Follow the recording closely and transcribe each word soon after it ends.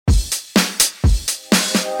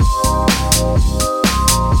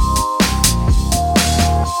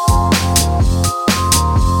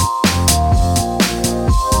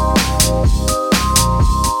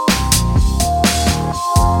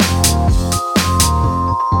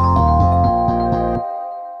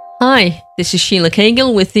Hi, this is Sheila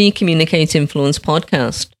Cagle with the Communicate Influence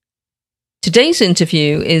podcast. Today's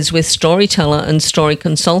interview is with storyteller and story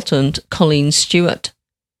consultant Colleen Stewart.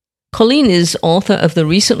 Colleen is author of the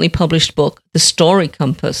recently published book, The Story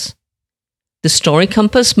Compass. The Story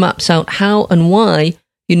Compass maps out how and why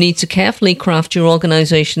you need to carefully craft your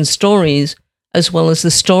organization's stories, as well as the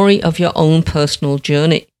story of your own personal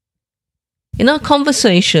journey. In our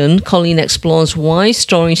conversation, Colleen explores why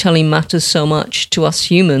storytelling matters so much to us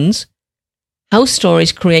humans, how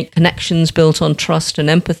stories create connections built on trust and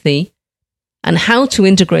empathy, and how to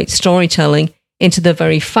integrate storytelling into the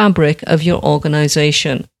very fabric of your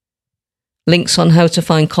organization. Links on how to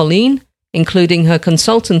find Colleen, including her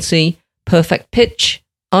consultancy, Perfect Pitch,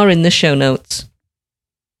 are in the show notes.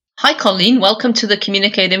 Hi, Colleen. Welcome to the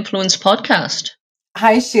Communicate Influence podcast.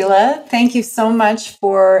 Hi, Sheila. Thank you so much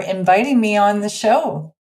for inviting me on the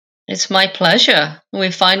show. It's my pleasure.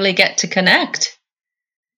 We finally get to connect.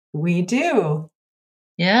 We do.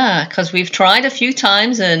 Yeah, because we've tried a few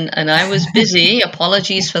times and I was busy.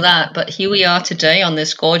 Apologies for that. But here we are today on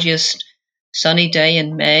this gorgeous sunny day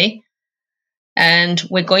in May. And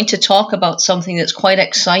we're going to talk about something that's quite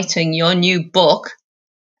exciting, your new book,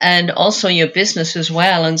 and also your business as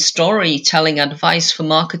well, and storytelling advice for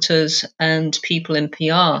marketers and people in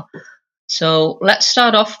PR. So let's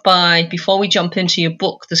start off by, before we jump into your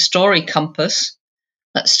book, The Story Compass,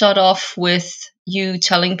 let's start off with you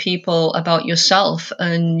telling people about yourself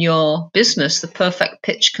and your business, The Perfect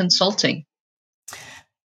Pitch Consulting.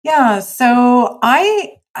 Yeah, so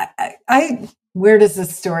I where does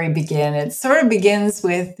this story begin? It sort of begins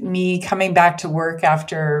with me coming back to work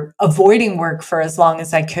after avoiding work for as long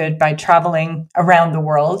as I could by traveling around the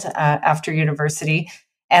world after university.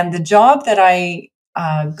 And the job that I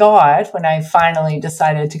got when I finally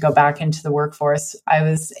decided to go back into the workforce, I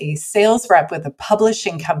was a sales rep with a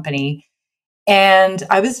publishing company. And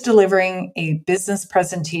I was delivering a business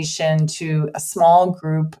presentation to a small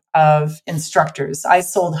group of instructors. I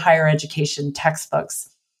sold higher education textbooks.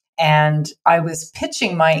 And I was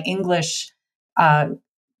pitching my English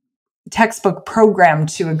textbook program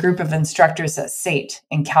to a group of instructors at SAIT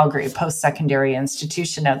in Calgary, a post-secondary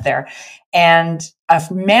institution out there. And a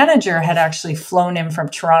manager had actually flown in from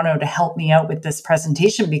Toronto to help me out with this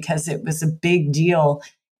presentation because it was a big deal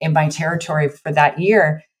in my territory for that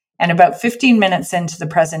year. And about 15 minutes into the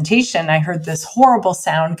presentation, I heard this horrible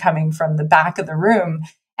sound coming from the back of the room.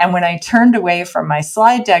 And when I turned away from my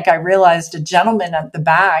slide deck, I realized a gentleman at the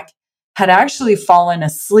back had actually fallen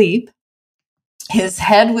asleep. His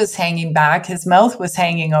head was hanging back, his mouth was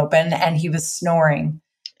hanging open, and he was snoring.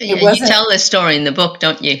 You tell this story in the book,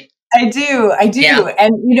 don't you? I do. Yeah.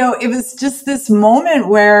 And, it was just this moment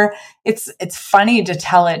where it's funny to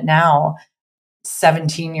tell it now,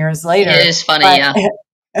 17 years later. It is funny, yeah.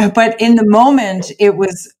 But in the moment, it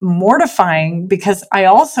was mortifying because I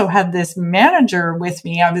also had this manager with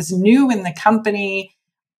me. I was new in the company.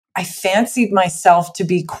 I fancied myself to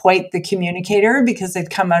be quite the communicator because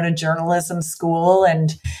I'd come out of journalism school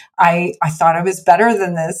and I thought I was better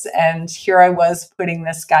than this. And here I was putting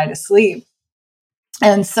this guy to sleep.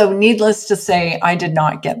 And so needless to say, I did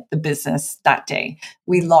not get the business that day.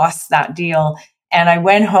 We lost that deal. And I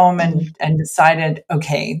went home and decided,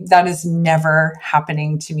 okay, that is never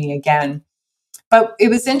happening to me again. But it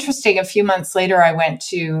was interesting. A few months later, I went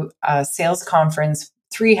to a sales conference.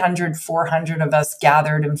 300, 400 of us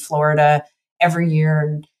gathered in Florida every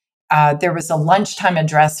year. There was a lunchtime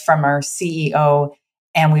address from our CEO,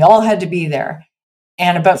 and we all had to be there.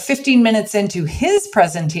 And about 15 minutes into his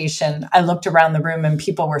presentation, I looked around the room and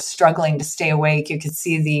people were struggling to stay awake. You could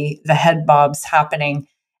see the head bobs happening.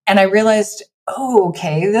 And I realized, oh,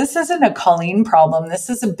 okay, this isn't a Colleen problem. This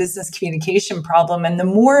is a business communication problem. And the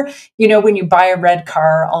more, when you buy a red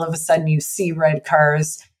car, all of a sudden you see red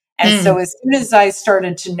cars. And so as soon as I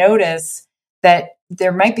started to notice that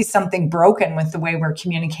there might be something broken with the way we're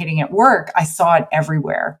communicating at work, I saw it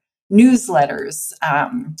everywhere. Newsletters,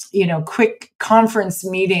 quick conference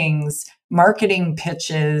meetings, marketing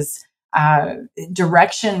pitches,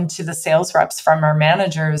 direction to the sales reps from our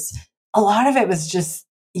managers. A lot of it was just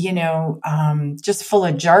full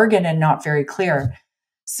of jargon and not very clear.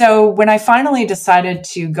 So when I finally decided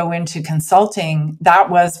to go into consulting,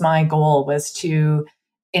 that was my goal, was to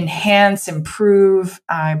enhance, improve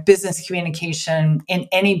business communication in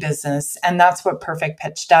any business. And that's what Perfect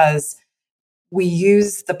Pitch does. We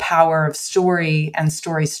use the power of story and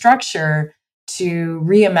story structure to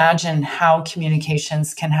reimagine how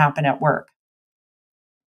communications can happen at work.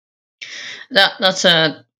 That's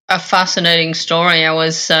a fascinating story.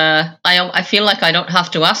 I feel like I don't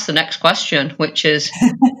have to ask the next question, which is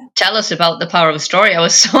tell us about the power of a story. I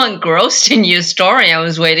was so engrossed in your story. I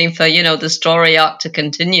was waiting for, the story arc to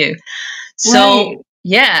continue. So, Right.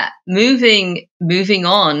 yeah, moving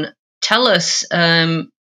on, tell us,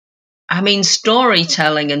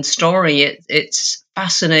 storytelling and story, it's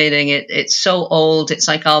fascinating. It's so old. It's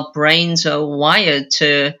like our brains are wired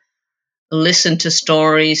to listen to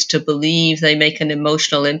stories, to believe they make an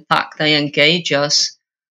emotional impact, they engage us.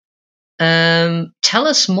 Tell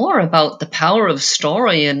us more about the power of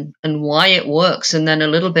story and why it works, and then a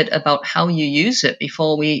little bit about how you use it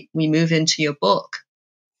before we move into your book.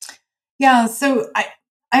 Yeah. So I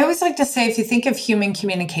always like to say, if you think of human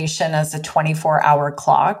communication as a 24-hour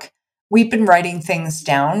clock, we've been writing things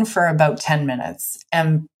down for about 10 minutes.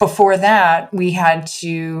 And before that, we had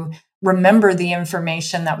to remember the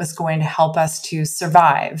information that was going to help us to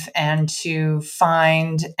survive and to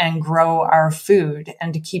find and grow our food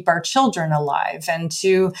and to keep our children alive and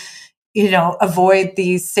to, avoid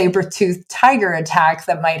the saber-toothed tiger attack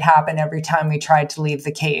that might happen every time we tried to leave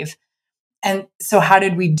the cave. And so how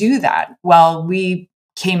did we do that? Well, we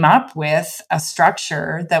came up with a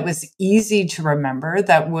structure that was easy to remember,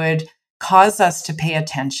 that would cause us to pay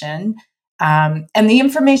attention. And the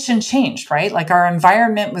information changed, right? Like our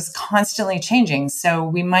environment was constantly changing. So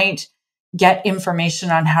we might get information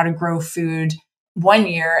on how to grow food one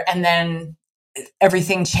year and then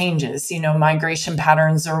everything changes, migration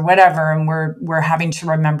patterns or whatever. And we're having to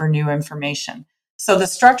remember new information. So the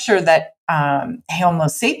structure that Homo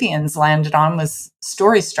sapiens landed on was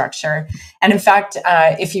story structure. And in fact,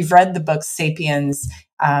 if you've read the book Sapiens,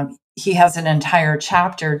 he has an entire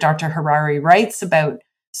chapter. Dr. Harari writes about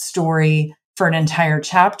story for an entire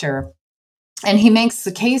chapter. And he makes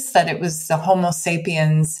the case that it was the Homo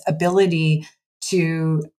sapiens' ability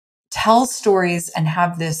to tell stories and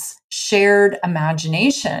have this shared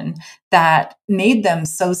imagination that made them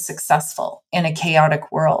so successful in a chaotic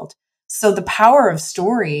world. So the power of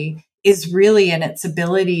story is really in its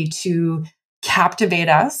ability to captivate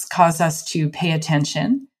us, cause us to pay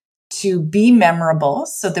attention, to be memorable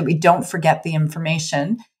so that we don't forget the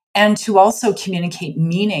information, and to also communicate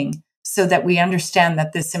meaning so that we understand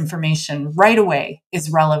that this information right away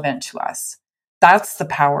is relevant to us. That's the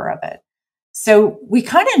power of it. So we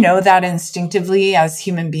kind of know that instinctively as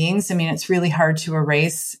human beings. I mean, it's really hard to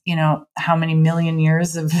erase, how many million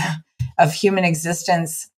years of human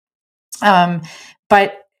existence.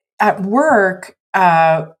 But at work,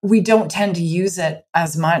 we don't tend to use it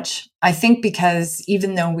as much. I think because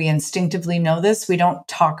even though we instinctively know this, we don't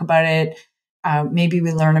talk about it. Maybe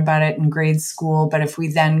we learn about it in grade school, but if we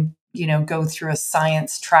then, go through a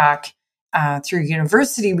science track through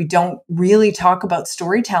university, we don't really talk about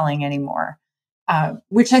storytelling anymore,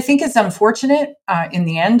 which I think is unfortunate. In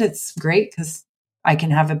the end, it's great because I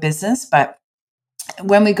can have a business, but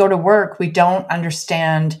when we go to work, we don't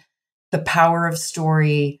understand the power of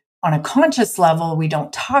story on a conscious level. We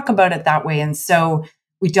don't talk about it that way. And so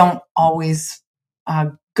we don't always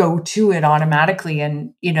go to it automatically.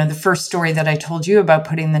 And, the first story that I told you about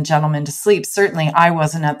putting the gentleman to sleep, certainly I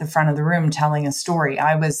wasn't at the front of the room telling a story.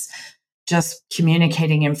 I was just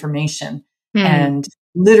communicating information and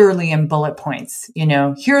literally in bullet points,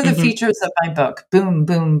 here are the features of my book. Boom,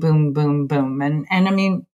 boom, boom, boom, boom. And I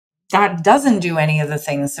mean, that doesn't do any of the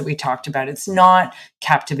things that we talked about. It's not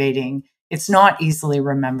captivating. It's not easily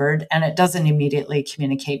remembered, and it doesn't immediately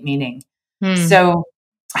communicate meaning. So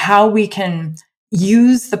how we can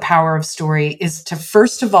use the power of story is to,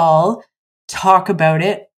 first of all, talk about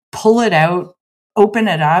it, pull it out, open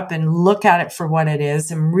it up and look at it for what it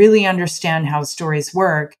is and really understand how stories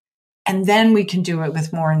work. And then we can do it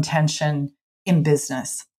with more intention in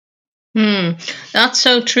business. That's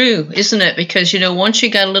so true, isn't it? Because, once you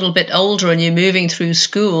get a little bit older and you're moving through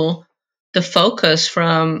school, the focus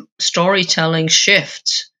from storytelling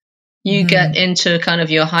shifts. You get into kind of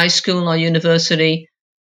your high school or university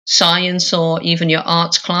science or even your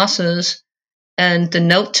arts classes, and the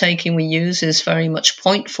note-taking we use is very much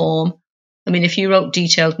point form. I mean, if you wrote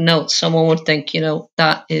detailed notes, someone would think,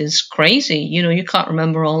 that is crazy. You can't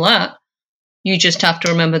remember all that. You just have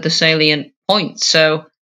to remember the salient points. So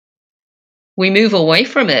we move away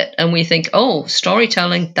from it and we think, oh,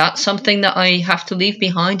 storytelling, that's something that I have to leave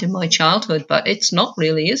behind in my childhood. But it's not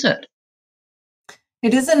really, is it?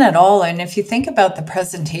 It isn't at all. And if you think about the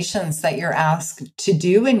presentations that you're asked to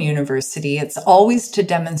do in university, it's always to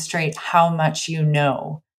demonstrate how much you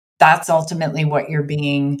know. That's ultimately what you're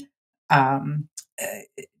being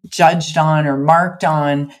judged on or marked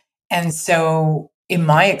on. And so in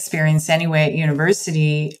my experience anyway at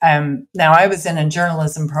university, now I was in a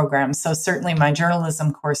journalism program, so certainly my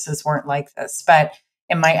journalism courses weren't like this. But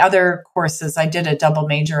in my other courses, I did a double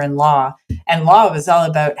major in law, and law was all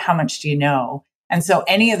about how much do you know? And so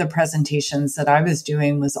any of the presentations that I was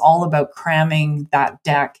doing was all about cramming that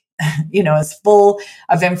deck, as full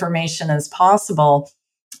of information as possible,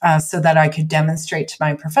 so that I could demonstrate to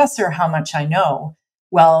my professor how much I know.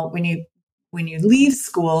 Well, when you leave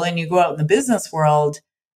school and you go out in the business world,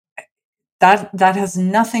 that has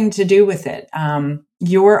nothing to do with it.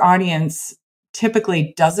 Your audience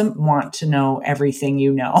typically doesn't want to know everything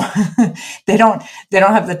you know. They don't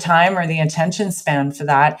have the time or the attention span for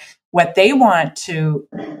that. What they want to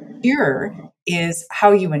hear is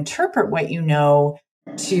how you interpret what you know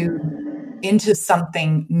into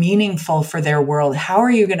something meaningful for their world. How are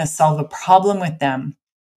you going to solve a problem with them,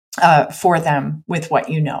 for them, with what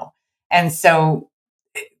you know? And so,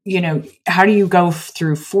 how do you go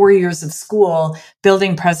through 4 years of school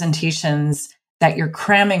building presentations that you're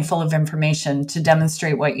cramming full of information to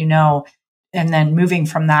demonstrate what you know, and then moving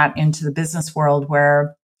from that into the business world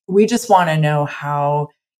where we just want to know how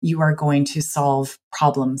you are going to solve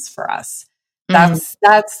problems for us?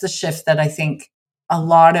 That's the shift that I think a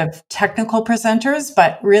lot of technical presenters,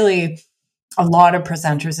 but really a lot of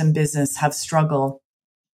presenters in business have struggled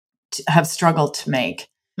to make.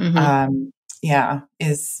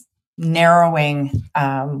 Is narrowing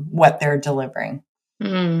what they're delivering.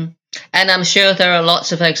 And I'm sure there are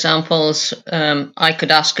lots of examples I could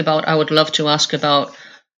ask about. I would love to ask about.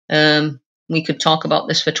 We could talk about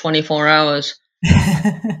this for 24 hours.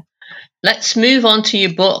 Let's move on to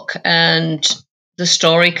your book and the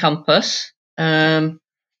Story Compass. And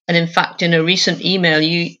in fact, in a recent email,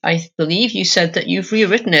 I believe you said that you've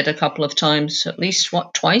rewritten it a couple of times, at least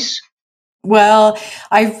twice? Well,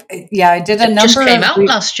 I did a number. It just came out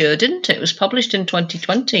last year, didn't it? It was published in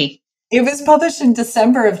 2020. It was published in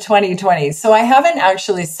December of 2020. So I haven't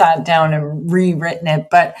actually sat down and rewritten it,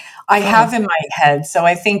 but I have in my head. So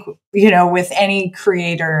I think, with any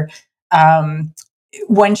creator,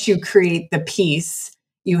 once you create the piece,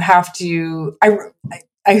 you have to,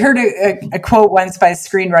 I heard a quote once by a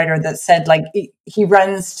screenwriter that said, like, he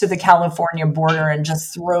runs to the California border and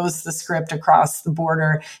just throws the script across the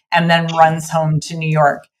border and then runs home to New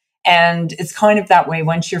York. And it's kind of that way.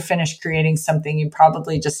 Once you're finished creating something, you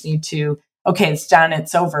probably just need to, okay, it's done,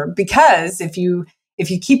 it's over. Because if you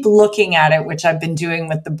keep looking at it, which I've been doing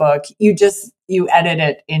with the book, you edit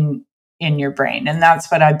it in your brain. And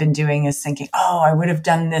that's what I've been doing, is thinking, oh, I would have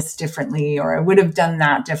done this differently, or I would have done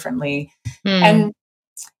that differently. And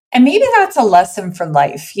maybe that's a lesson for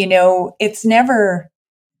life. It's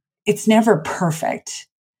never perfect.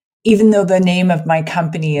 Even though the name of my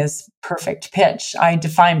company is Perfect Pitch, I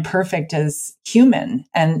define perfect as human,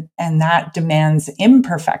 and that demands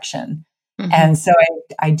imperfection. And so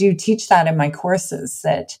I do teach that in my courses,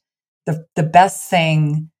 that the best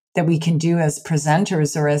thing that we can do as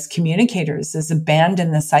presenters or as communicators is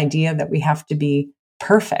abandon this idea that we have to be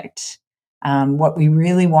perfect. What we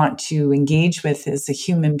really want to engage with is a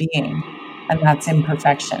human being, and that's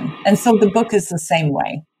imperfection. And so the book is the same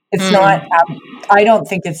way. It's not, I don't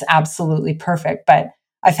think it's absolutely perfect, but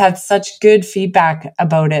I've had such good feedback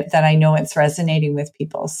about it that I know it's resonating with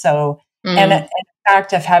people. So, and in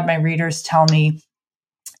fact, I've had my readers tell me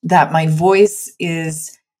that my voice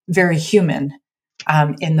is very human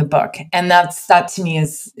in the book. And that to me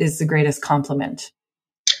is the greatest compliment.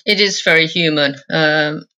 It is very human.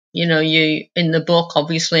 You in the book,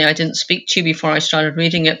 obviously, I didn't speak to you before I started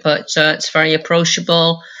reading it, but it's very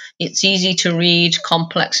approachable. It's easy to read.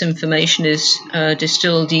 Complex information is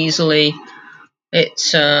distilled easily.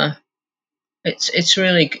 It's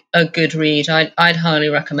really a good read. I'd highly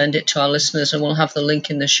recommend it to our listeners, and we'll have the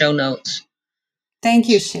link in the show notes. Thank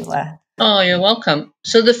you, Sheila. Oh, you're welcome.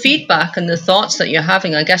 So the feedback and the thoughts that you're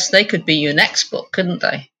having, I guess they could be your next book, couldn't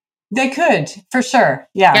they? They could, for sure.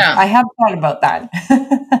 Yeah. I have thought about that.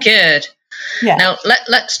 Good. Yeah. Now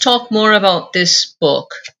let's talk more about this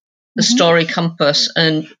book, The Story Compass.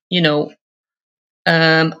 And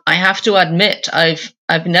I have to admit,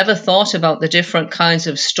 I've never thought about the different kinds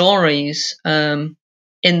of stories in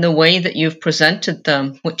the way that you've presented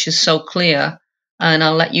them, which is so clear. And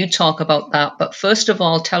I'll let you talk about that. But first of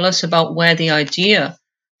all, tell us about where the idea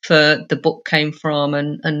for the book came from,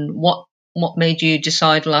 and what made you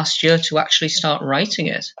decide last year to actually start writing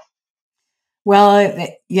it. Well,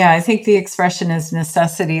 I think the expression is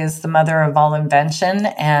necessity is the mother of all invention.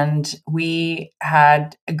 And we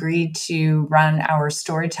had agreed to run our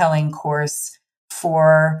storytelling course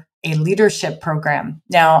for a leadership program.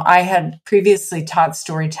 Now, I had previously taught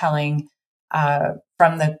storytelling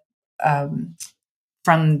from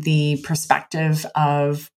the perspective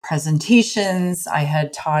of presentations. I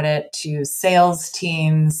had taught it to sales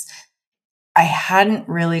teams, I hadn't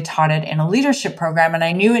really taught it in a leadership program, and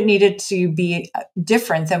I knew it needed to be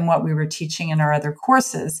different than what we were teaching in our other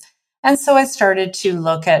courses. And so I started to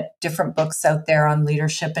look at different books out there on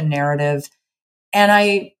leadership and narrative. And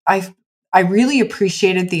I really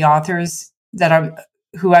appreciated the authors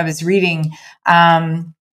who I was reading.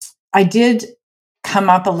 I did come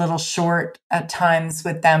up a little short at times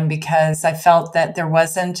with them because I felt that there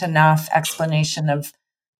wasn't enough explanation of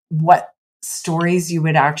what stories you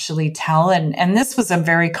would actually tell. And this was a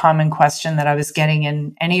very common question that I was getting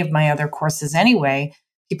in any of my other courses anyway.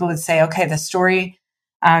 People would say, okay, the story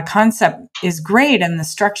concept is great and the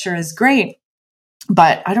structure is great,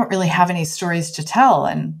 but I don't really have any stories to tell.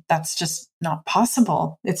 And that's just not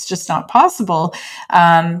possible. It's just not possible.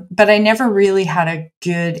 But I never really had a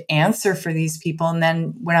good answer for these people. And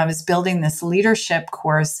then when I was building this leadership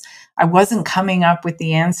course, I wasn't coming up with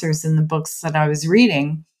the answers in the books that I was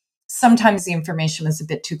reading. Sometimes the information was a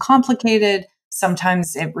bit too complicated.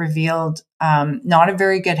 Sometimes it revealed not a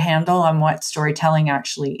very good handle on what storytelling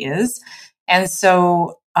actually is. And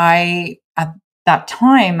so at that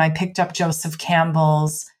time, I picked up Joseph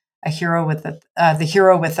Campbell's The Hero with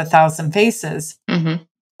a Thousand Faces. Mm-hmm.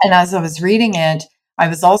 And as I was reading it, I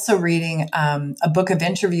was also reading a book of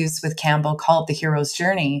interviews with Campbell called The Hero's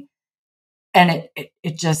Journey. And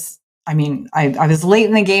it just, I mean, I was late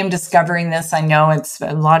in the game discovering this. I know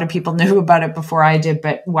a lot of people knew about it before I did,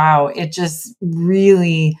 but wow, it just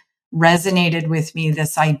really resonated with me,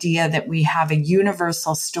 this idea that we have a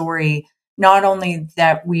universal story, not only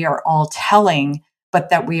that we are all telling, but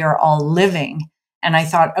that we are all living. And I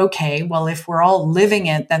thought, okay, well, if we're all living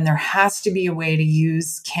it, then there has to be a way to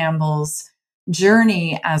use Campbell's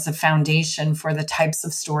journey as a foundation for the types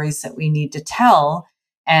of stories that we need to tell.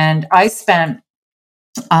 And I spent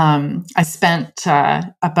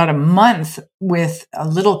about a month with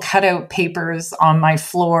little cutout papers on my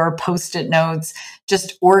floor, Post-it notes,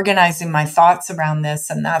 just organizing my thoughts around this.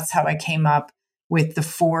 And that's how I came up with the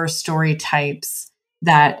 4 story types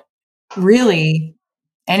that really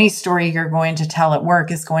any story you're going to tell at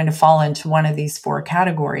work is going to fall into one of these 4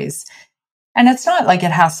 categories. And it's not like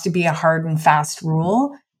it has to be a hard and fast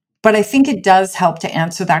rule, but I think it does help to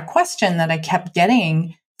answer that question that I kept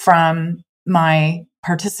getting from my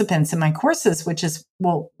participants in my courses, which is,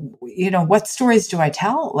 well, what stories do I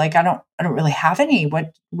tell? Like, I don't really have any.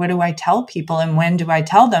 What do I tell people, and when do I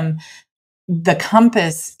tell them? The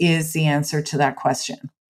compass is the answer to that question.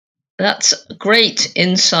 That's great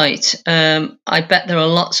insight. I bet there are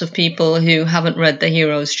lots of people who haven't read The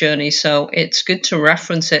Hero's Journey, so it's good to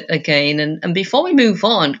reference it again. And before we move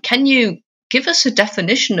on, can you give us a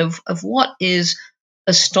definition of what is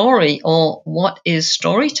a story, or what is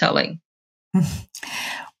storytelling?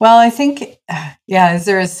 Well, I think, is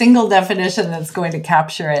there a single definition that's going to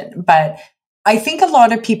capture it? But I think a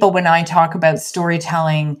lot of people, when I talk about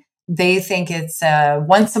storytelling, they think it's a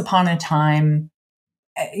once upon a time,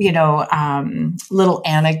 little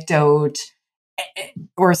anecdote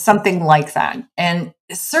or something like that. And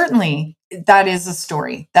certainly that is a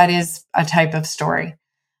story. That is a type of story.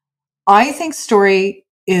 I think story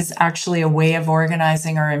is actually a way of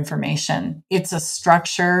organizing our information. It's a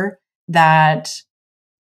structure that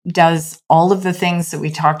does all of the things that we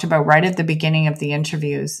talked about right at the beginning of the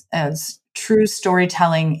interviews. As true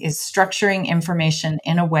storytelling is structuring information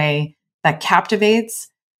in a way that captivates,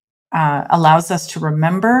 allows us to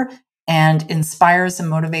remember, and inspires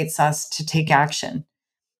and motivates us to take action.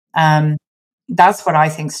 That's what I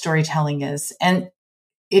think storytelling is. And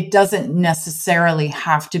it doesn't necessarily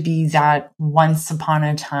have to be that once upon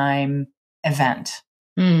a time event.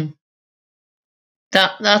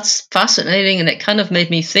 That's fascinating, and it kind of made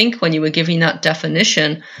me think when you were giving that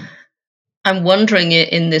definition. I'm wondering,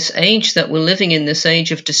 in this age that we're living in, this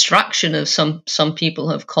age of distraction, as some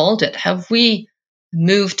people have called it, have we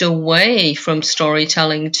moved away from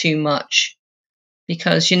storytelling too much?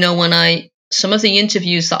 Because some of the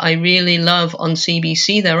interviews that I really love on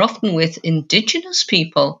CBC, they're often with Indigenous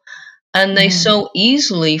people, and they so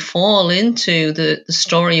easily fall into the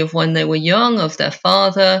story of when they were young, of their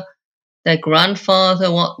father, their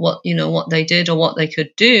grandfather, what they did or what they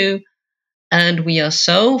could do. And we are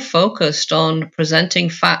so focused on presenting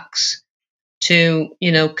facts to,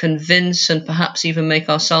 convince and perhaps even make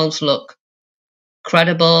ourselves look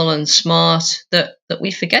credible and smart that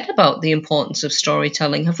we forget about the importance of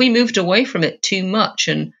storytelling. Have we moved away from it too much?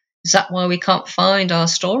 And is that why we can't find our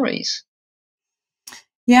stories?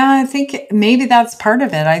 Yeah, I think maybe that's part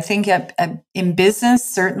of it. I think in business,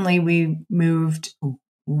 certainly we moved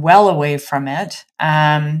well away from it.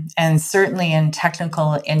 And certainly in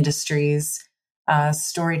technical industries,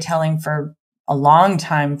 storytelling for a long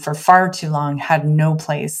time, for far too long, had no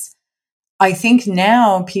place. I think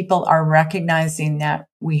now people are recognizing that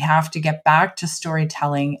we have to get back to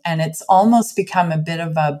storytelling, and it's almost become a bit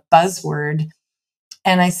of a buzzword.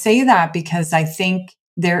 And I say that because I think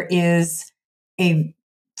there is a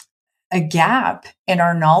gap in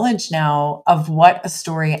our knowledge now of what a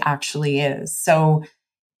story actually is. So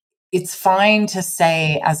it's fine to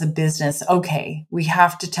say as a business, okay, we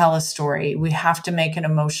have to tell a story. We have to make an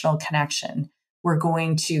emotional connection. We're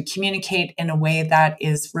going to communicate in a way that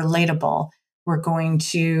is relatable. We're going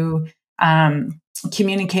to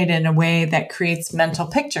communicate in a way that creates mental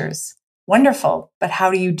pictures. Wonderful. But how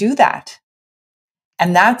do you do that?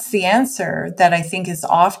 And that's the answer that I think is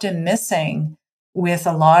often missing with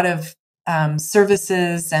a lot of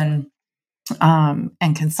services and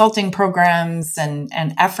consulting programs and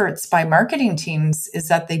efforts by marketing teams, is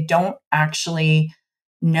that they don't actually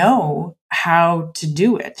know how to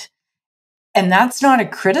do it. And that's not a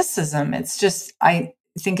criticism. It's just, I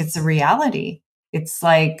think it's a reality. It's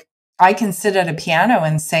like, I can sit at a piano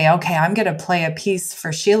and say, okay, I'm going to play a piece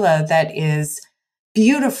for Sheila that is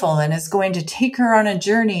beautiful and is going to take her on a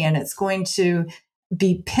journey, and it's going to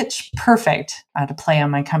be pitch perfect, to play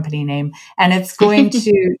on my company name, and it's going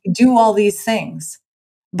to do all these things.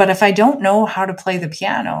 But if I don't know how to play the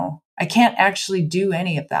piano, I can't actually do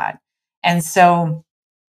any of that. And so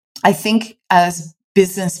I think as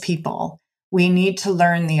business people, we need to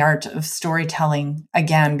learn the art of storytelling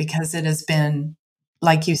again, because it has been,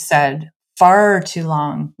 like you said, far too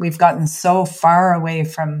long. We've gotten so far away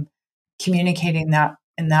from communicating that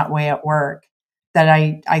in that way at work that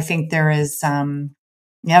I think there is,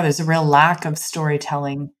 there's a real lack of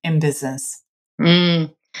storytelling in business. And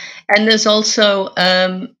there's also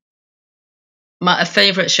a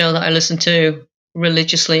favorite show that I listen to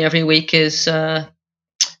religiously every week is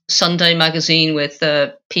Sunday Magazine with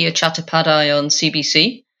Pia Chattopadhyay on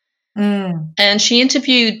CBC. And she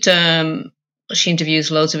interviews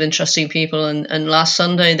loads of interesting people. And last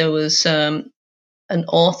Sunday there was an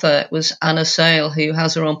author, it was Anna Sale, who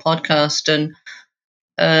has her own podcast. And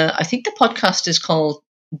I think the podcast is called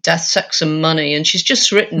Death, Sex and Money. And she's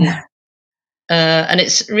just written, and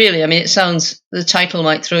it's really, I mean, it sounds, the title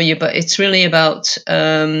might throw you, but it's really about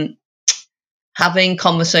having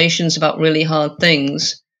conversations about really hard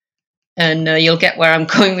things. And you'll get where I'm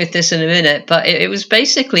going with this in a minute. But it was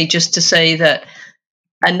basically just to say that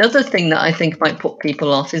another thing that I think might put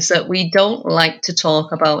people off is that we don't like to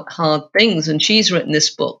talk about hard things. And she's written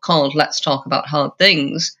this book called Let's Talk About Hard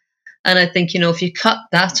Things. And I think, if you cut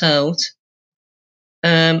that out,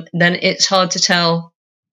 then it's hard to tell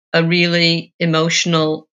a really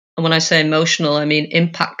emotional, and when I say emotional, I mean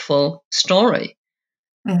impactful story.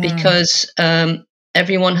 Because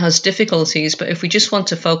everyone has difficulties, but if we just want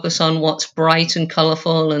to focus on what's bright and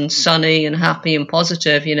colourful and sunny and happy and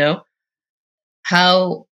positive,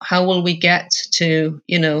 how will we get to,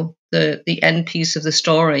 the end piece of the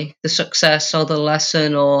story, the success or the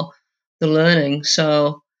lesson or the learning?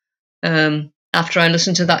 So after I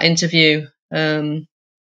listened to that interview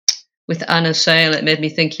with Anna Sale, it made me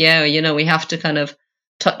think, we have to kind of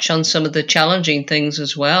touch on some of the challenging things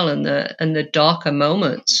as well, and the darker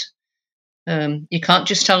moments. You can't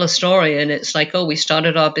just tell a story and it's like, oh, we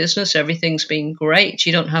started our business, everything's been great.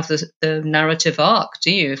 You don't have the narrative arc,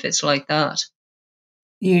 do you, if it's like that?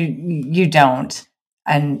 You don't.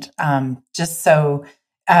 And just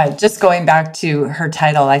going back to her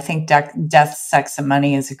title, I think Death, Sex, and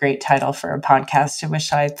Money is a great title for a podcast. I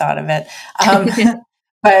wish I had thought of it.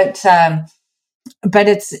 But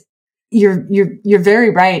it's, you're very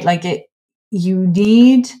right. Like you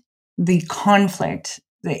need the conflict.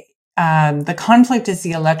 The conflict is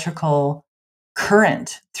the electrical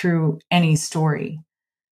current through any story.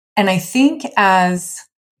 And I think as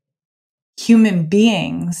human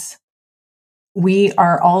beings, we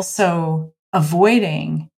are also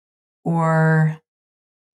avoiding, or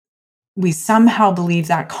we somehow believe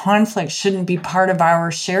that conflict shouldn't be part of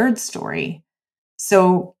our shared story.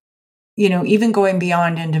 So, even going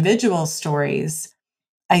beyond individual stories,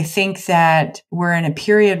 I think that we're in a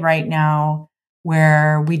period right now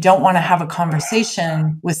where we don't want to have a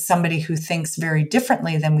conversation with somebody who thinks very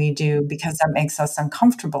differently than we do, because that makes us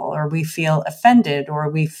uncomfortable, or we feel offended, or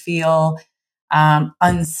we feel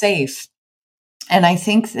unsafe. And I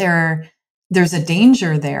think there's a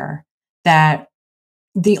danger there, that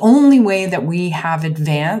the only way that we have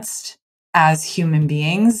advanced as human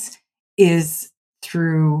beings is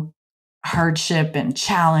through hardship and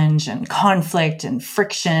challenge and conflict and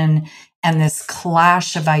friction and this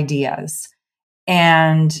clash of ideas.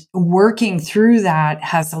 And working through that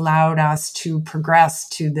has allowed us to progress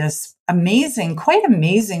to this quite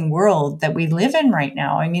amazing world that we live in right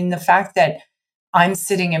now. I mean, the fact that I'm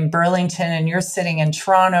sitting in Burlington and you're sitting in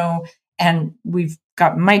Toronto, and we've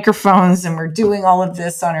got microphones and we're doing all of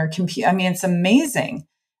this on our computer. I mean, it's amazing.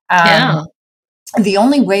 Yeah. The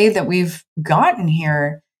only way that we've gotten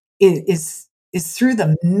here is through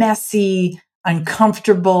the messy,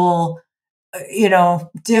 uncomfortable,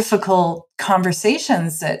 difficult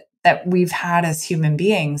conversations that we've had as human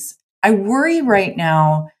beings. I worry right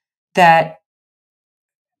now that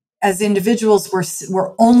as individuals,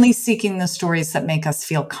 we're only seeking the stories that make us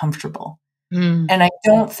feel comfortable. And I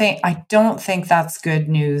don't think that's good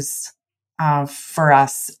news for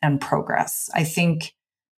us and progress. I think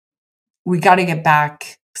we got to get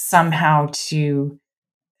back somehow to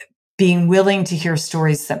being willing to hear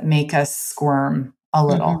stories that make us squirm a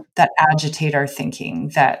little, that agitate our thinking,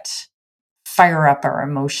 that fire up our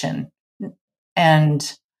emotion. And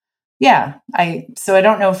so I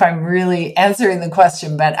don't know if I'm really answering the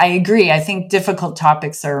question, but I agree. I think difficult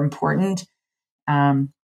topics are important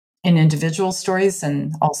in individual stories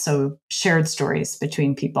and also shared stories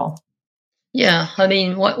between people. Yeah, I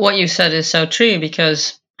mean, what you said is so true,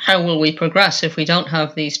 because how will we progress if we don't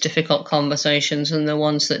have these difficult conversations and the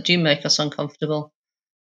ones that do make us uncomfortable?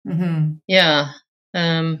 Mm-hmm. Yeah.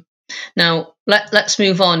 Now, let's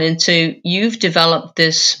move on into, you've developed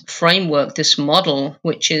this framework, this model,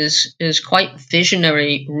 which is quite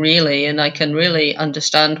visionary, really, and I can really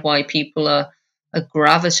understand why people are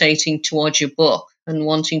gravitating towards your book and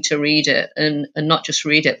wanting to read it, and not just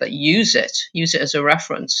read it, but use it as a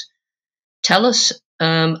reference. Tell us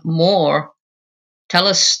more. Tell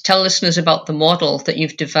listeners about the model that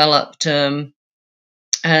you've developed, and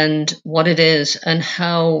what it is, and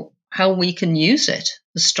how we can use it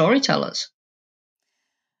as storytellers.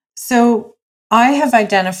 So I have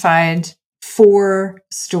identified 4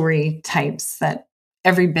 story types that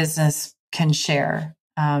every business can share: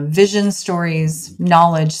 vision stories,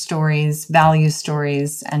 knowledge stories, value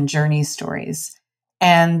stories, and journey stories.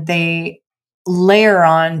 And they layer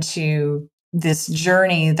on to this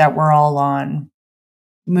journey that we're all on,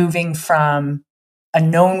 moving from a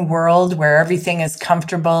known world where everything is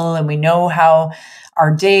comfortable and we know how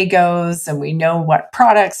our day goes and we know what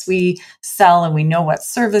products we sell and we know what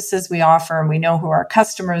services we offer and we know who our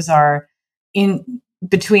customers are, in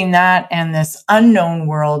between that and this unknown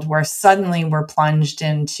world where suddenly we're plunged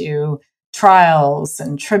into trials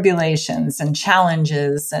and tribulations and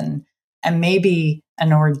challenges and maybe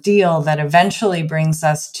an ordeal that eventually brings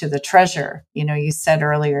us to the treasure. You said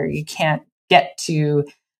earlier, you can't get to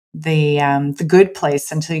the good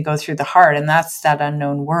place until you go through the hard, and that's that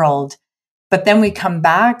unknown world. But then we come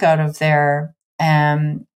back out of there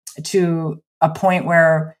to a point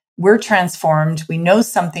where we're transformed. We know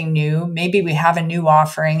something new. Maybe we have a new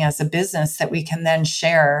offering as a business that we can then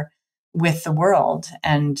share with the world.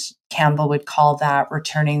 And Campbell would call that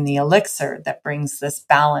returning the elixir that brings this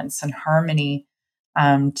balance and harmony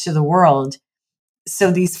to the world.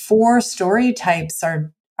 So these 4 story types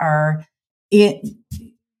are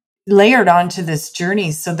layered onto this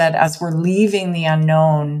journey, so that as we're leaving the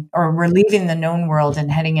unknown, or we're leaving the known world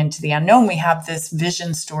and heading into the unknown, we have this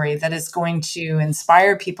vision story that is going to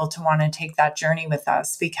inspire people to want to take that journey with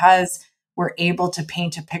us, because we're able to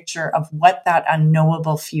paint a picture of what that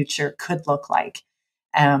unknowable future could look like.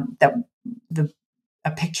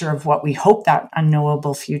 A picture of what we hope that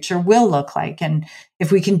unknowable future will look like. And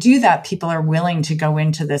if we can do that, people are willing to go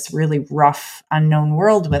into this really rough, unknown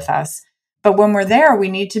world with us. But when we're there, we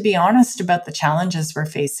need to be honest about the challenges we're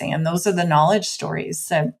facing. And those are the knowledge stories.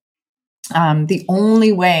 That the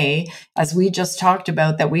only way, as we just talked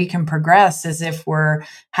about, that we can progress is if we're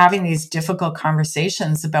having these difficult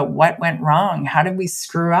conversations about what went wrong. How did we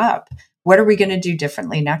screw up? What are we going to do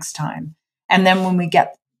differently next time? And then when we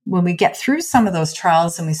get through some of those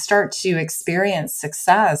trials and we start to experience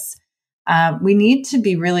success, we need to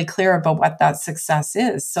be really clear about what that success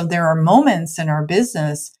is. So there are moments in our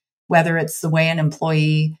business, whether it's the way an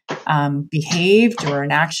employee behaved or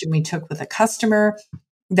an action we took with a customer,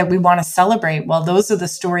 that we want to celebrate. Well, those are the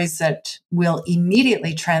stories that will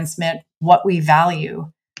immediately transmit what we value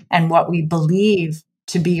and what we believe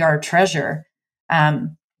to be our treasure.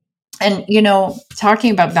 And,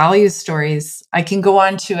 talking about value stories, I can go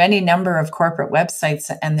on to any number of corporate websites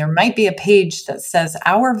and there might be a page that says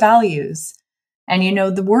our values. And,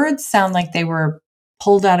 the words sound like they were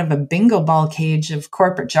pulled out of a bingo ball cage of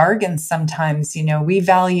corporate jargon sometimes. We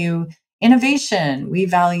value innovation. We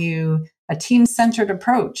value a team-centered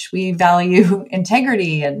approach. We value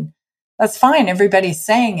integrity. And that's fine. Everybody's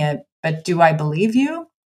saying it. But do I believe you?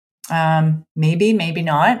 Maybe, maybe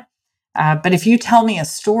not. But if you tell me a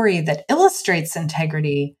story that illustrates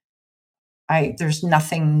integrity, there's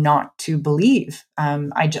nothing not to believe.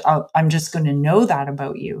 I'm just going to know that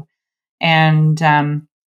about you. And then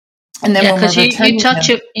because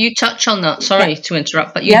you touch on that. Sorry to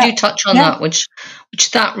interrupt, but you do touch on that, which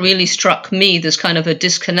that really struck me. There's kind of a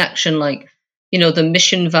disconnection, like, the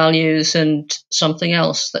mission, values, and something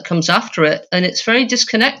else that comes after it, and it's very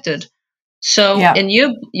disconnected. So in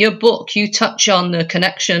your book, you touch on the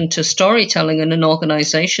connection to storytelling and an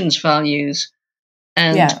organization's values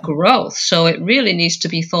and growth. So it really needs to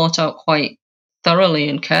be thought out quite thoroughly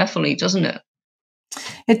and carefully, doesn't it?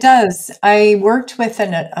 It does. I worked with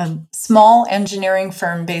a small engineering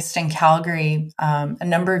firm based in Calgary a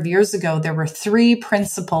number of years ago. There were 3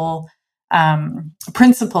 principals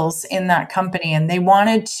in that company, and they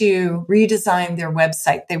wanted to redesign their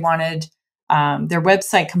website. They wanted their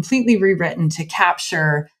website completely rewritten to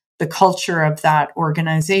capture the culture of that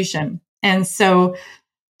organization. And so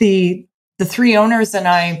the 3 owners and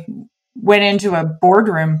I went into a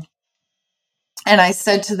boardroom, and I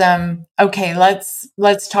said to them, okay,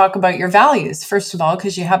 let's talk about your values. First of all,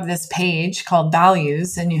 because you have this page called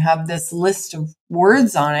values and you have this list of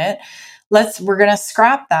words on it. We're going to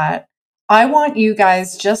scrap that. I want you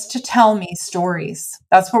guys just to tell me stories.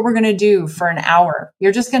 That's what we're going to do for an hour.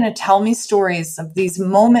 You're just going to tell me stories of these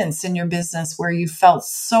moments in your business where you felt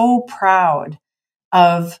so proud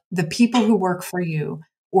of the people who work for you,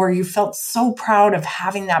 or you felt so proud of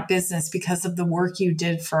having that business because of the work you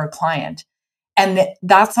did for a client. And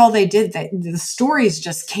that's all they did. The stories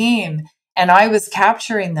just came, and I was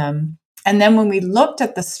capturing them. And then when we looked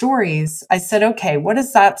at the stories, I said, okay, what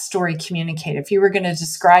does that story communicate? If you were going to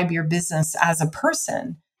describe your business as a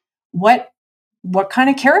person, what kind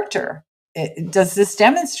of character does this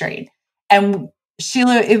demonstrate? And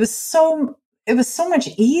Sheila, it was so much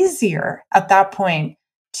easier at that point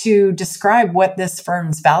to describe what this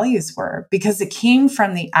firm's values were, because it came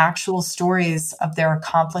from the actual stories of their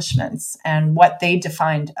accomplishments and what they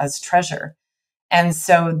defined as treasure. And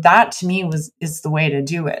so that to me is the way to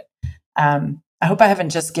do it. I hope I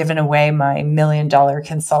haven't just given away my $1 million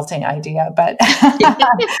consulting idea, but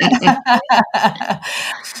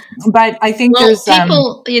but I think there's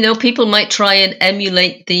people might try and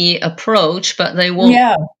emulate the approach, but they won't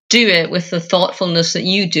do it with the thoughtfulness that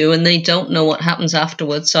you do, and they don't know what happens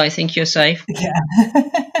afterwards. So I think you're safe. Yeah.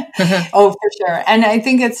 Oh, for sure. And I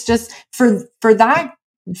think it's just for that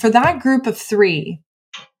group of 3,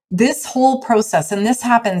 this whole process, and this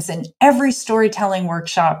happens in every storytelling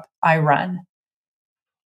workshop I run.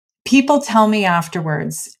 People tell me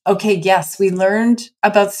afterwards, okay, yes, we learned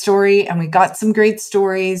about story and we got some great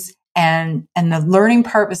stories, and the learning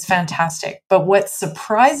part was fantastic. But what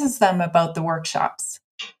surprises them about the workshops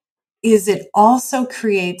is it also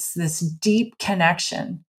creates this deep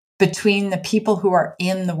connection between the people who are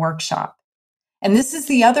in the workshop. And this is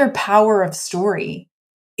the other power of story,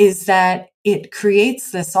 is that it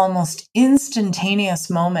creates this almost instantaneous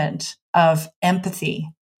moment of empathy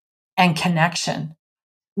and connection,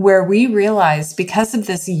 where we realize, because of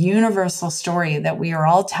this universal story that we are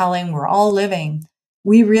all telling, we're all living,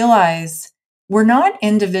 we realize we're not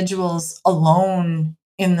individuals alone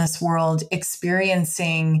in this world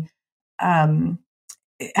experiencing, having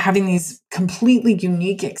these completely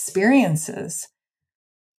unique experiences.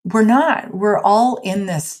 We're not. We're all in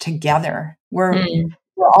this together. We're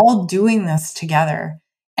all doing this together.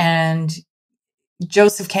 And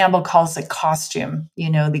Joseph Campbell calls it costume,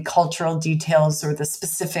 the cultural details or the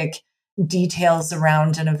specific details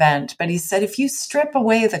around an event. But he said, if you strip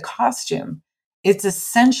away the costume, it's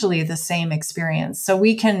essentially the same experience. So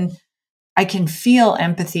I can feel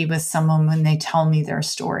empathy with someone when they tell me their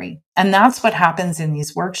story. And that's what happens in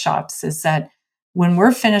these workshops, is that when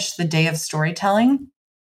we're finished the day of storytelling,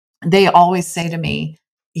 they always say to me,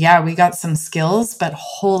 yeah, we got some skills, but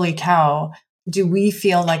holy cow, do we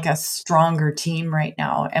feel like a stronger team right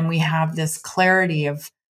now? And we have this clarity of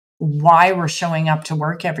why we're showing up to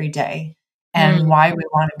work every day and why we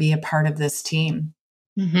want to be a part of this team.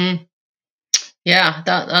 Mm-hmm. Yeah,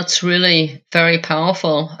 that's really very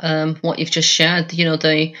powerful. What you've just shared,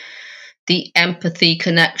 the empathy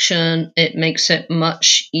connection, it makes it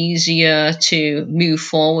much easier to move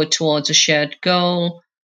forward towards a shared goal,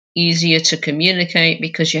 easier to communicate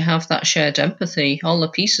because you have that shared empathy. All the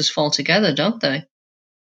pieces fall together, don't they?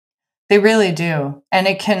 They really do. And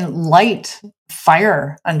it can light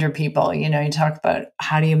fire under people. You talk about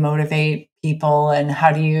how do you motivate people and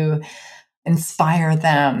how do you inspire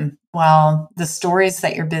them? Well, the stories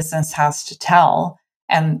that your business has to tell,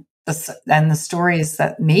 and the stories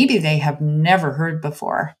that maybe they have never heard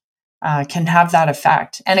before, can have that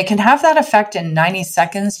effect. And it can have that effect in 90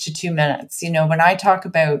 seconds to 2 minutes. When I talk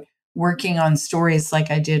about working on stories like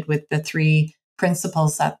I did with the 3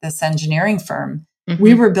 principals at this engineering firm,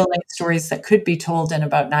 we were building stories that could be told in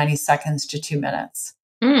about 90 seconds to 2 minutes.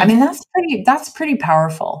 I mean, that's pretty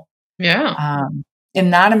powerful. Yeah.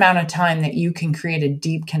 In that amount of time that you can create a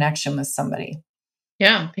deep connection with somebody.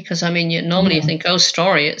 Yeah, because I mean, you normally think, oh,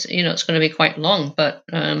 story, it's it's going to be quite long, but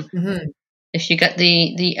if you get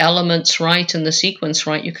the elements right and the sequence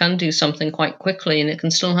right, you can do something quite quickly, and it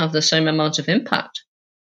can still have the same amount of impact.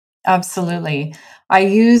 Absolutely. I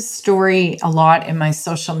use story a lot in my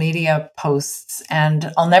social media posts,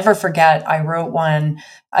 and I'll never forget, I wrote one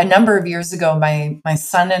a number of years ago. My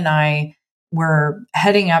son and I were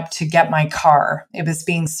heading up to get my car. It was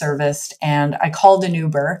being serviced, and I called an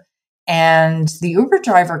Uber, and the Uber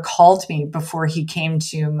driver called me before he came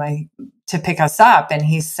to pick us up, and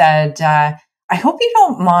he said, I hope you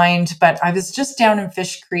don't mind, but I was just down in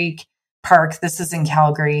Fish Creek Park. This is in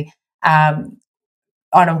Calgary.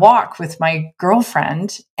 On a walk with my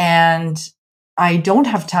girlfriend, and I don't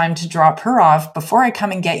have time to drop her off before I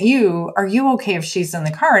come and get you. Are you okay if she's in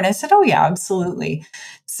the car? And I said, oh yeah, absolutely.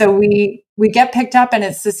 So we get picked up, and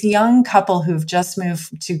it's this young couple who've just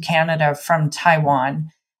moved to Canada from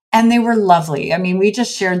Taiwan, and they were lovely. I mean, we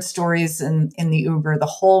just shared stories in the Uber the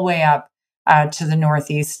whole way up to the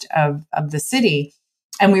northeast of the city.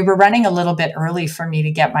 And we were running a little bit early for me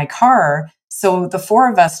to get my car. So the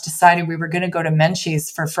 4 of us decided we were going to go to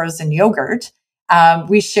Menchie's for frozen yogurt.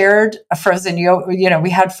 We shared a frozen yogurt, we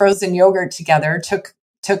had frozen yogurt together, took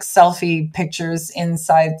selfie pictures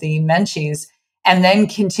inside the Menchie's, and then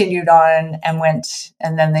continued on and went,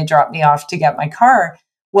 and then they dropped me off to get my car.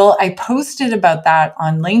 Well, I posted about that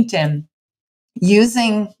on LinkedIn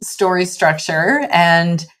using story structure,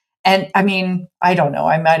 and I mean, I don't know,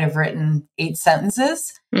 I might have written 8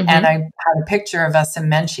 sentences, and I had a picture of us in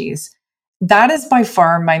Menchie's. That is by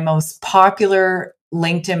far my most popular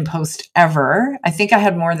LinkedIn post ever. I think I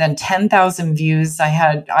had more than 10,000 views.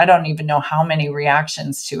 I don't even know how many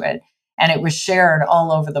reactions to it. And it was shared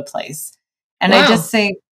all over the place. And I just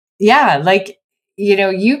think, yeah, like,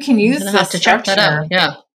 you can use this have to structure. Check that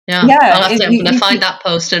out. Yeah. I'm going to find that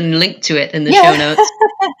post and link to it in the show notes.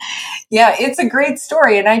 Yeah, it's a great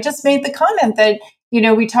story. And I just made the comment that,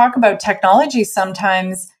 we talk about technology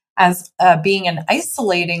sometimes as being an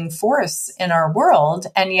isolating force in our world.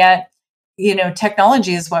 And yet,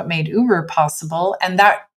 technology is what made Uber possible. And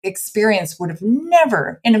that experience would have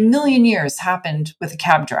never in a million years happened with a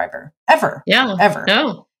cab driver, ever. Yeah. Ever.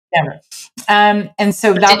 No. Never. And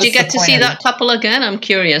so that did you get to see that couple again? I'm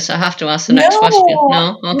curious. I have to ask the next question.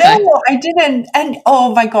 No? Okay. No, I didn't. And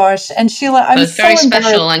oh my gosh. And Sheila, I'm so very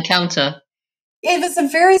special encounter. It was a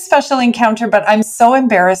very special encounter, but I'm so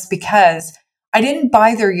embarrassed because I didn't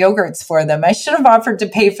buy their yogurts for them. I should have offered to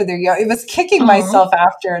pay for their yogurt. It was kicking myself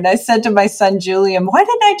after. And I said to my son, Julian, why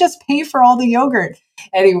didn't I just pay for all the yogurt?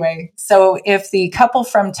 Anyway, so if the couple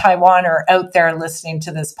from Taiwan are out there listening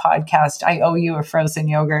to this podcast, I owe you a frozen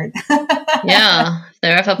yogurt. Yeah,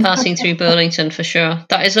 they're ever passing through Burlington for sure.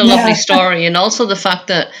 That is a lovely story. And also the fact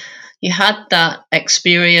that you had that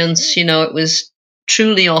experience, it was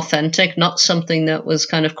truly authentic, not something that was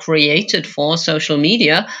kind of created for social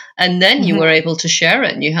media. And then you were able to share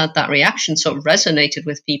it and you had that reaction. So it resonated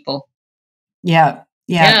with people. Yeah.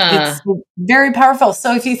 It's very powerful.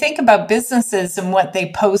 So if you think about businesses and what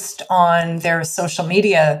they post on their social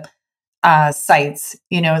media sites,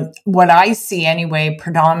 what I see anyway,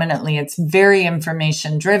 predominantly, it's very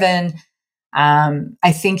information driven.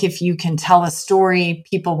 I think if you can tell a story,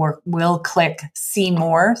 people will click see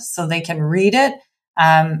more so they can read it.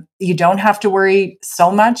 You don't have to worry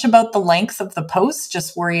so much about the length of the post,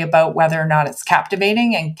 just worry about whether or not it's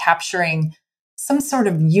captivating and capturing some sort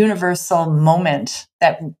of universal moment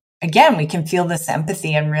that, again, we can feel this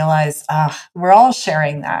empathy and realize, we're all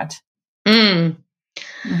sharing that. And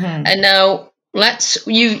now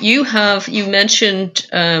you mentioned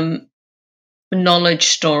knowledge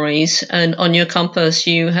stories, and on your compass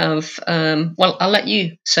you have, I'll let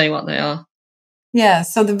you say what they are. Yeah,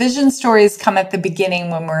 so the vision stories come at the beginning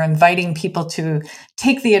when we're inviting people to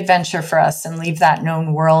take the adventure for us and leave that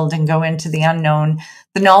known world and go into the unknown.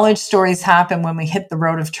 The knowledge stories happen when we hit the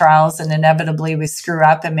road of trials and inevitably we screw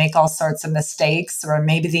up and make all sorts of mistakes, or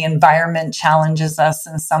maybe the environment challenges us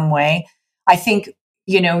in some way. I think,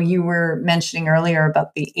 you were mentioning earlier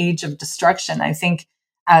about the age of destruction. I think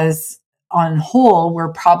as on whole,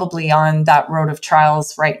 we're probably on that road of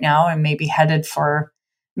trials right now and maybe headed for,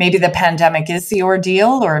 maybe the pandemic is the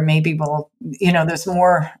ordeal, or maybe there's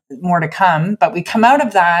more to come. But we come out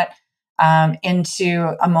of that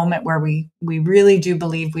into a moment where we really do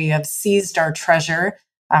believe we have seized our treasure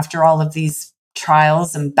after all of these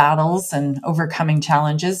trials and battles and overcoming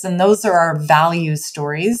challenges. And those are our value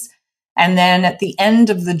stories. And then at the end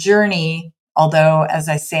of the journey, although, as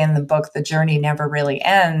I say in the book, the journey never really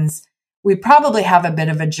ends, we probably have a bit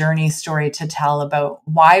of a journey story to tell about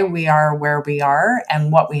why we are where we are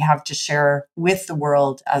and what we have to share with the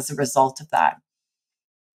world as a result of that.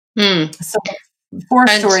 So 4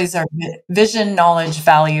 stories are vision, knowledge,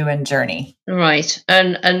 value, and journey. Right.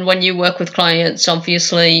 And when you work with clients,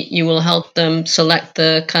 obviously you will help them select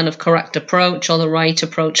the kind of correct approach or the right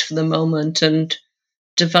approach for the moment and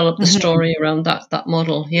develop the story around that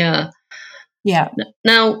model. Yeah. Yeah.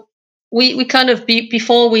 Now, we kind of,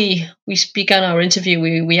 before we began our interview,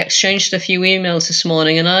 we exchanged a few emails this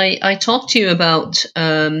morning, and I talked to you about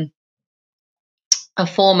a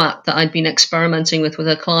format that I'd been experimenting with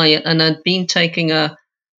a client, and I'd been taking a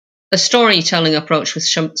storytelling approach with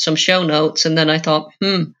some show notes, and then I thought,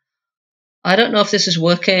 I don't know if this is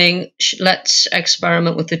working. Let's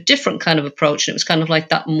experiment with a different kind of approach. And it was kind of like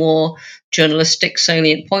that more journalistic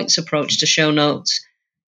salient points approach to show notes.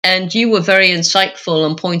 And you were very insightful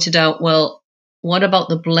and pointed out, well, what about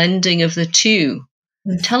the blending of the two?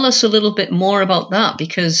 Tell us a little bit more about that,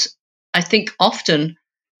 because I think often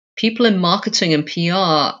people in marketing and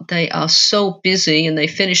PR, they are so busy and they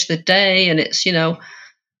finish the day and it's,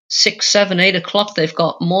 6, 7, 8 o'clock, they've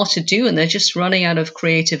got more to do and they're just running out of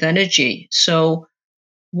creative energy. So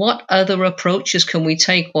what other approaches can we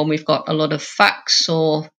take when we've got a lot of facts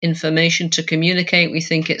or information to communicate? We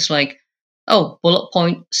think it's like, oh, bullet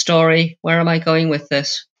point story. Where am I going with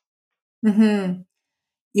this? Yeah.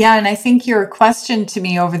 And I think your question to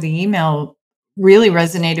me over the email really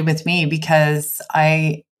resonated with me because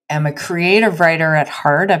I am a creative writer at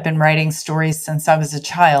heart. I've been writing stories since I was a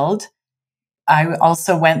child. I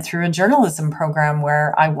also went through a journalism program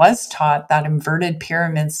where I was taught that inverted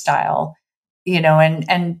pyramid style,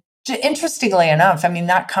 and interestingly enough, I mean,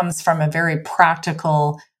 that comes from a very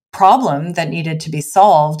practical problem that needed to be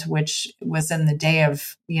solved, which was in the day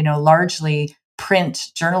of, largely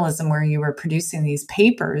print journalism where you were producing these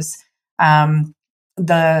papers.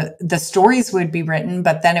 The stories would be written,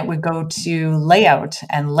 but then it would go to layout,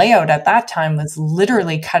 and layout at that time was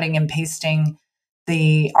literally cutting and pasting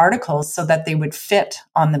the articles so that they would fit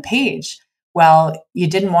on the page. Well, you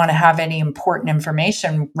didn't want to have any important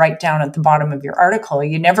information right down at the bottom of your article.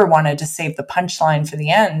 You never wanted to save the punchline for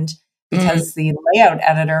the end because the layout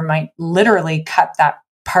editor might literally cut that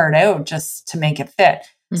part out just to make it fit.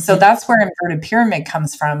 So that's where inverted pyramid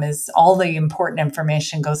comes from, is all the important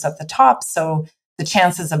information goes at the top. So the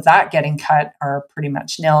chances of that getting cut are pretty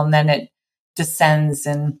much nil. And then it descends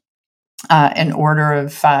in an order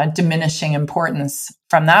of diminishing importance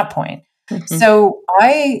from that point. So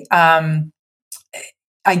I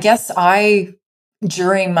guess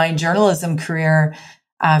during my journalism career,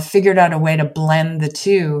 figured out a way to blend the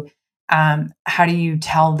two. How do you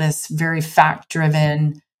tell this very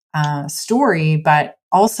fact-driven story, but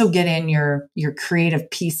also get in your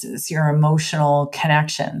creative pieces, your emotional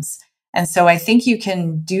connections? And so I think you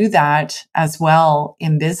can do that as well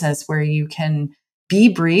in business, where you can be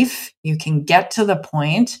brief, you can get to the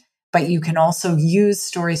point, but you can also use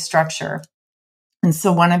story structure. And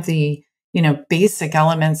so one of the, basic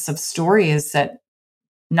elements of story is that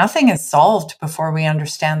nothing is solved before we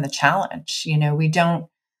understand the challenge. We don't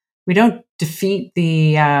defeat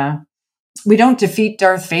we don't defeat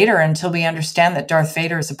Darth Vader until we understand that Darth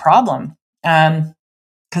Vader is a problem.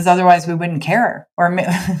 Because otherwise we wouldn't care, or,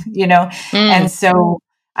 and so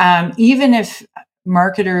even if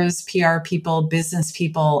marketers, PR people, business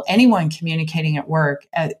people, anyone communicating at work,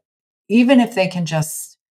 even if they can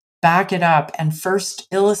just back it up and first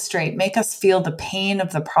illustrate, make us feel the pain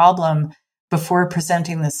of the problem before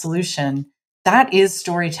presenting the solution, that is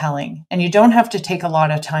storytelling. And you don't have to take a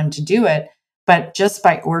lot of time to do it, but just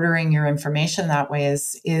by ordering your information that way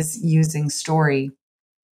is using story.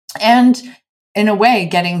 And in a way,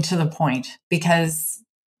 getting to the point, because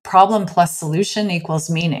problem plus solution equals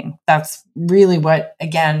meaning. That's really what,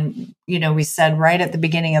 again, we said right at the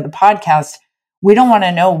beginning of the podcast. We don't want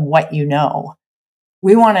to know what you know.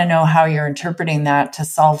 We want to know how you're interpreting that to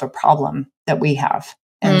solve a problem that we have.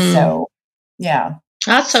 And so, yeah.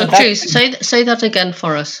 That's so true. Say that again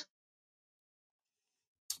for us.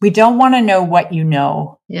 We don't want to know what you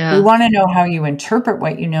know. Yeah. We want to know how you interpret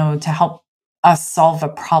what you know to help us solve a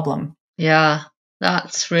problem. Yeah,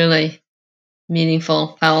 that's really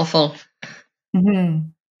meaningful, powerful.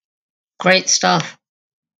 Great stuff.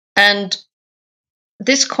 And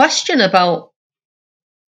this question about,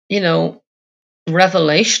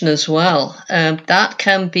 revelation as well, that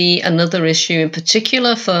can be another issue in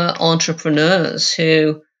particular for entrepreneurs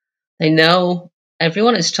who they know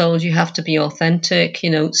everyone is told you have to be authentic.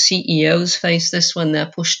 You know, CEOs face this when they're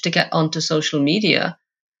pushed to get onto social media.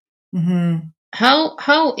 Mm-hmm.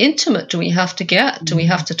 How intimate do we have to get? Do we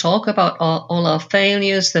have to talk about all our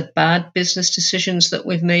failures, the bad business decisions that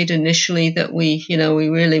we've made initially that we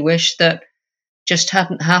really wish that just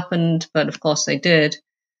hadn't happened, but of course they did?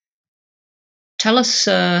 Tell us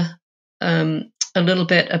a little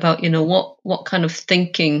bit about, what kind of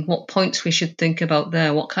thinking, what points we should think about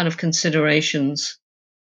there, what kind of considerations.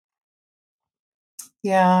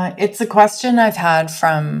 Yeah, it's a question I've had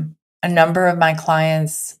from a number of my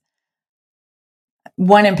clients.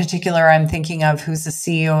 One in particular I'm thinking of, who's the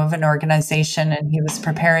CEO of an organization, and he was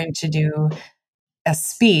preparing to do a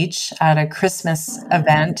speech at a Christmas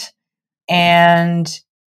event. And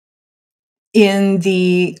in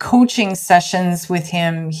the coaching sessions with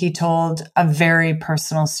him, he told a very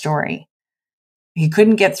personal story. He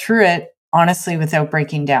couldn't get through it, honestly, without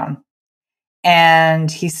breaking down. And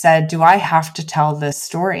he said, "Do I have to tell this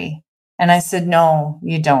story?" And I said, "No,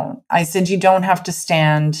 you don't." I said, "You don't have to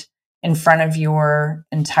stand in front of your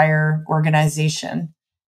entire organization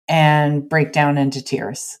and break down into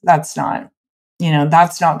tears. That's not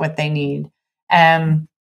what they need." And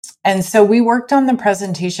so we worked on the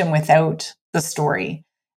presentation without the story,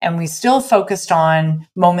 and we still focused on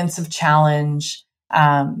moments of challenge.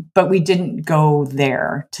 But we didn't go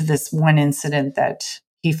there to this one incident that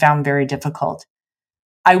he found very difficult.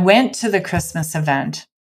 I went to the Christmas event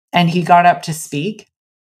and he got up to speak,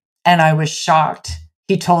 and I was shocked.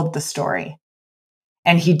 He told the story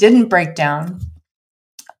and he didn't break down.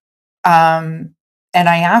 And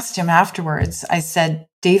I asked him afterwards, I said,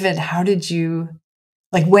 "David,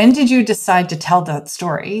 when did you decide to tell that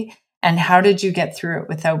story? And how did you get through it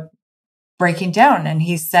without breaking down?" And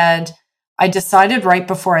he said, "I decided right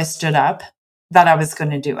before I stood up that I was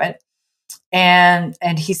going to do it." And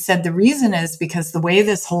he said, "The reason is because the way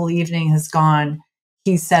this whole evening has gone,"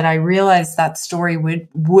 he said, "I realized that story would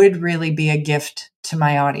really be a gift to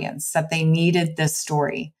my audience, that they needed this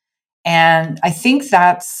story." And I think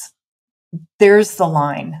there's the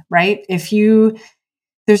line, right?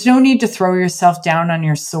 There's no need to throw yourself down on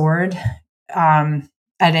your sword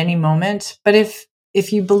at any moment. But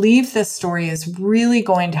if you believe this story is really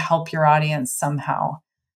going to help your audience somehow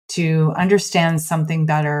to understand something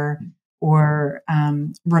better, or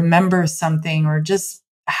remember something, or just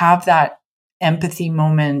have that empathy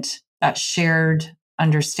moment, that shared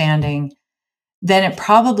understanding, then it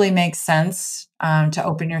probably makes sense to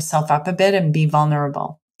open yourself up a bit and be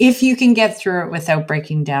vulnerable. If you can get through it without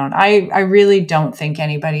breaking down. I really don't think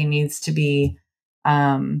anybody needs to be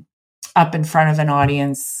up in front of an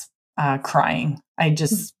audience crying. I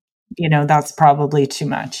just, that's probably too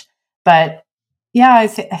much. But yeah, I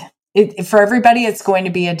think for everybody, it's going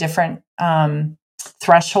to be a different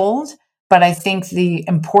threshold. But I think the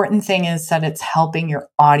important thing is that it's helping your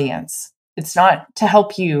audience. It's not to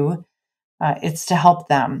help you. It's to help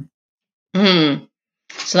them. Mm.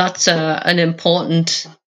 So that's an important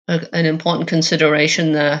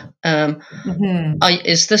consideration there.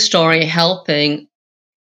 Is the story helping?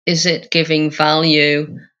 Is it giving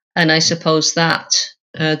value? And I suppose that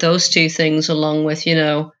those two things, along with,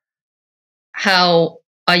 how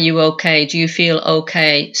are you okay? Do you feel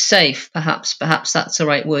okay? Safe, perhaps that's the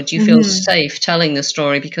right word. Do you feel safe telling the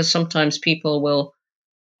story? Because sometimes people will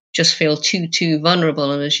just feel too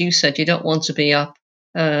vulnerable. And as you said, you don't want to be up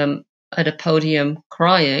at a podium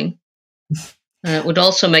crying. It would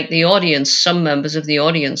also make some members of the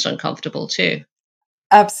audience uncomfortable too.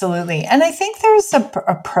 Absolutely. And I think there's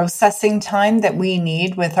a processing time that we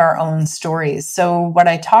need with our own stories. So what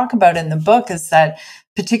I talk about in the book is that,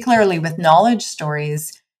 particularly with knowledge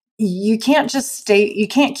stories, you can't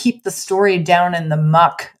keep the story down in the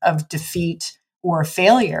muck of defeat or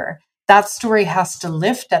failure. That story has to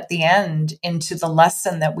lift at the end into the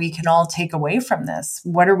lesson that we can all take away from this.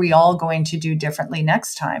 What are we all going to do differently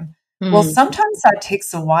next time? Well, sometimes that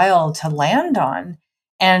takes a while to land on.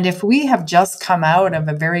 And if we have just come out of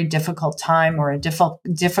a very difficult time or a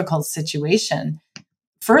difficult situation,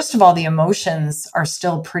 first of all, the emotions are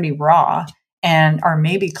still pretty raw and are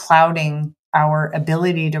maybe clouding our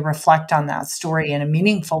ability to reflect on that story in a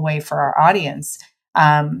meaningful way for our audience.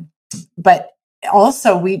 But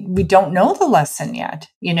also, we don't know the lesson yet.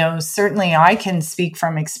 Certainly I can speak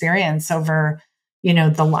from experience over,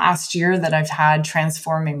 the last year that I've had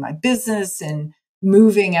transforming my business and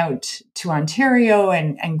moving out to Ontario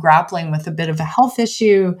and grappling with a bit of a health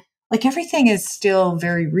issue. Like, everything is still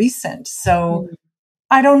very recent. So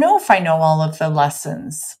I don't know if I know all of the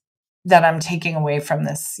lessons that I'm taking away from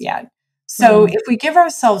this yet. So if we give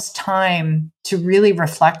ourselves time to really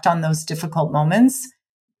reflect on those difficult moments,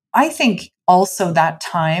 I think also that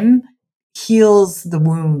time heals the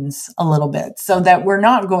wounds a little bit so that we're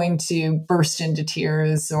not going to burst into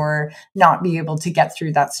tears or not be able to get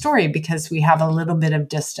through that story because we have a little bit of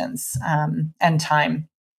distance and time.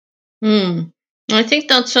 I think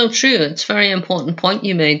that's so true. It's a very important point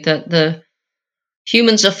you made, that the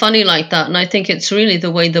humans are funny like that. And I think it's really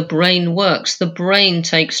the way the brain works. The brain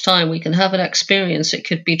takes time. We can have an experience. It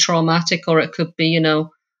could be traumatic, or it could be,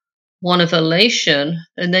 one of elation.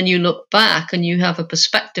 And then you look back and you have a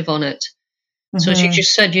perspective on it. So as you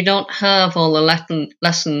just said, you don't have all the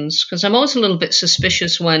lessons, because I'm always a little bit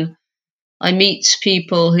suspicious when I meet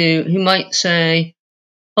people who might say,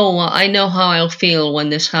 oh, well, I know how I'll feel when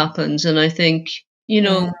this happens. And I think,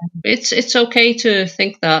 it's okay to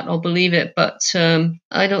think that or believe it, but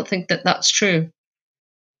I don't think that that's true.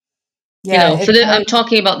 Yeah, I'm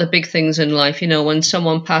talking about the big things in life, when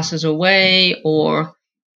someone passes away or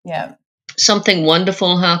something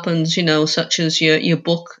wonderful happens, such as your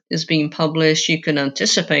book is being published, you can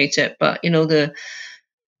anticipate it, but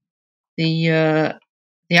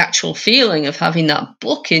the actual feeling of having that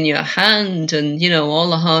book in your hand and, all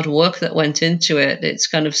the hard work that went into it, it's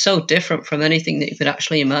kind of so different from anything that you could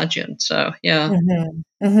actually imagine. So, yeah.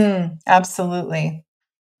 Absolutely.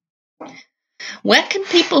 Where can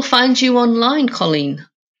people find you online, Colleen?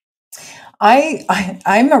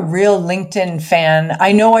 I'm a real LinkedIn fan.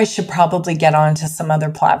 I know I should probably get onto some other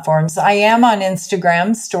platforms. I am on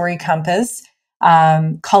Instagram, Story Compass.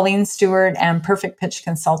 Colleen Stewart and Perfect Pitch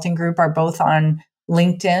Consulting Group are both on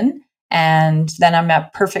LinkedIn. And then I'm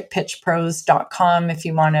at perfectpitchpros.com if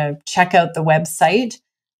you want to check out the website.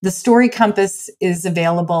 The Story Compass is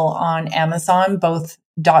available on Amazon, both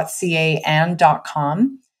 .ca and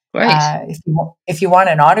 .com. Great. If you want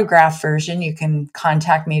an autograph version, you can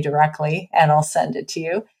contact me directly and I'll send it to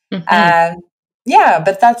you.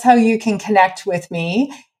 But that's how you can connect with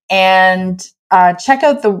me. And check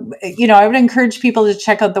out I would encourage people to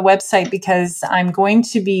check out the website, because I'm going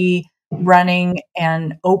to be running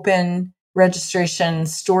an open registration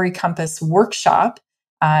Story Compass workshop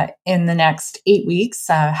in the next 8 weeks.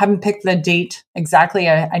 Haven't picked the date exactly.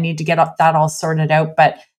 I need to get that all sorted out,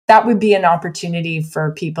 but that would be an opportunity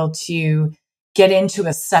for people to get into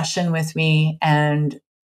a session with me and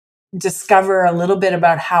discover a little bit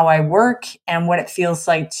about how I work and what it feels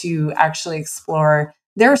like to actually explore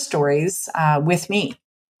their stories with me.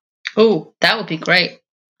 Oh, that would be great.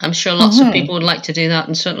 I'm sure lots of people would like to do that,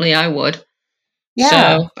 and certainly I would.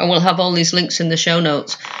 Yeah. So I will have all these links in the show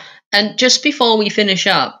notes. And just before we finish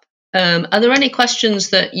up, are there any questions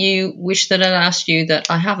that you wish that I'd asked you that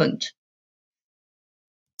I haven't?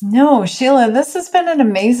 No, Sheila, this has been an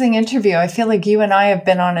amazing interview. I feel like you and I have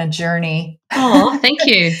been on a journey. Oh, thank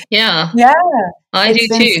you. Yeah. Yeah. I do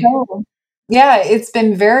too. It's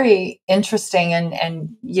been very interesting. And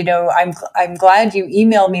I'm glad you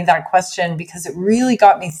emailed me that question, because it really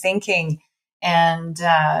got me thinking. And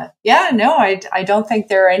I don't think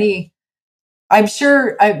there are any. I'm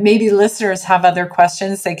sure maybe listeners have other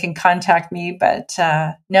questions. They can contact me. But This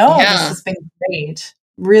has been great.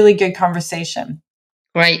 Really good conversation.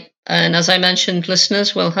 Great. And as I mentioned,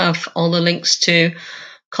 listeners, we'll have all the links to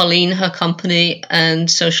Colleen, her company,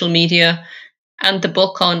 and social media, and the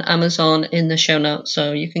book on Amazon in the show notes.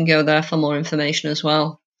 So you can go there for more information as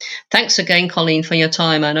well. Thanks again, Colleen, for your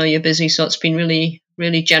time. I know you're busy, so it's been really,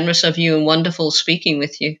 really generous of you and wonderful speaking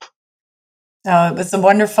with you. Oh, it was a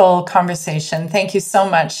wonderful conversation. Thank you so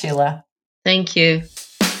much, Sheila. Thank you.